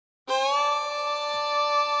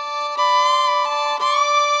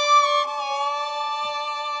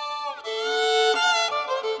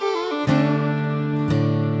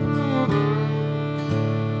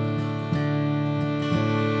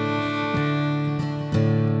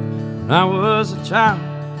When I was a child,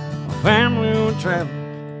 my family would travel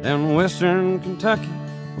down western Kentucky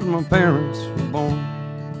where my parents were born.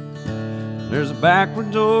 There's a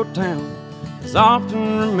backwoods old town that's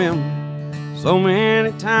often remembered so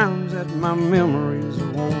many times that my memories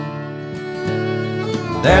are worn.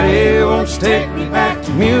 Daddy, won't you take me back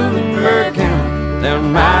to Muhlenberg County,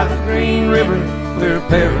 down by the Green River where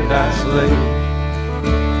paradise lay?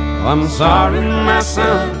 Oh, I'm sorry, my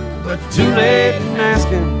son, but too late in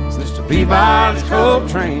asking. Mr. Peabody's coal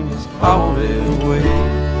train has hauled it away.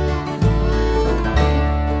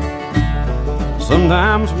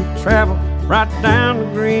 Sometimes we travel right down the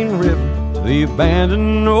Green River to the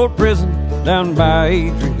abandoned old prison down by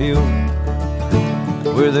Airdrie Hill,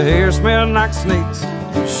 where the air smelled like snakes.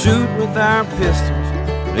 Shoot with our pistols,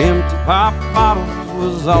 but empty pop bottles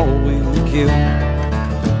was all we would kill.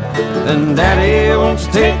 Then Daddy, won't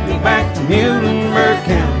you take me back to Muhlenberg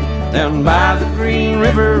County, down by the Green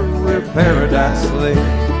River where paradise lay?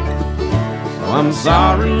 Oh, I'm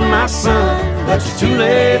sorry, my son, but you're too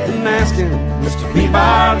late in asking. Mr.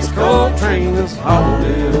 Peabody's coal train has hauled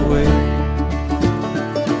it away.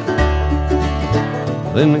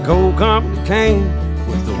 Then the coal company came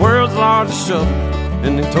with the world's largest shovel,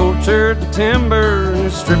 and they tortured the timber and they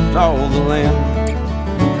stripped all the land.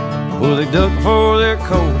 Well, they dug for their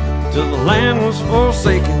coal till the land was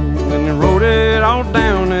forsaken, and they wrote it all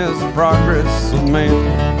down as the progress of man.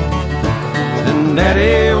 And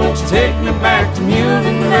Daddy, won't you take me back to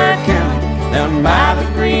Muhlenberg County, down by the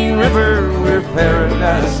Green River where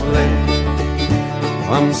paradise lay?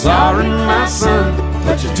 I'm sorry, my son,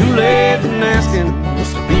 but you're too late in asking.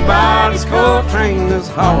 Mr. Peabody's coal train has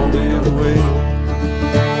hauled it away.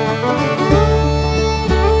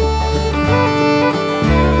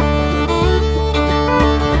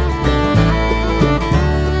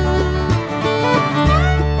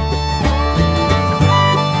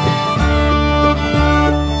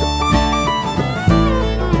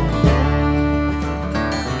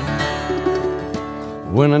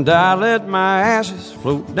 When I die, let my ashes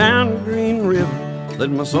float down the Green River.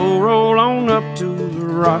 Let my soul roll on up to the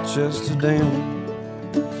Rochester Dam.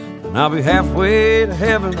 And I'll be halfway to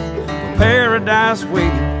heaven, with paradise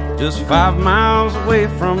waiting, just 5 miles away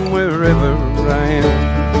from wherever I am.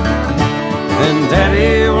 Then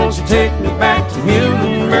Daddy, won't you take me back to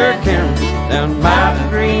Muhlenberg County, down by the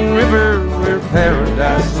Green River where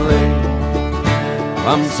paradise lay?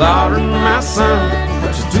 I'm sorry, my son,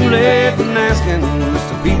 but you're too late in asking.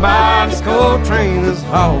 Mr. Peabody's coal train has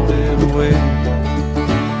hauled it away.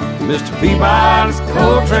 Mr. Peabody's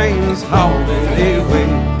coal train has hauled it away.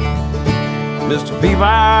 Mr.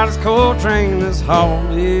 Peabody's coal train has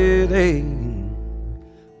hauled it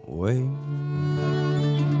away.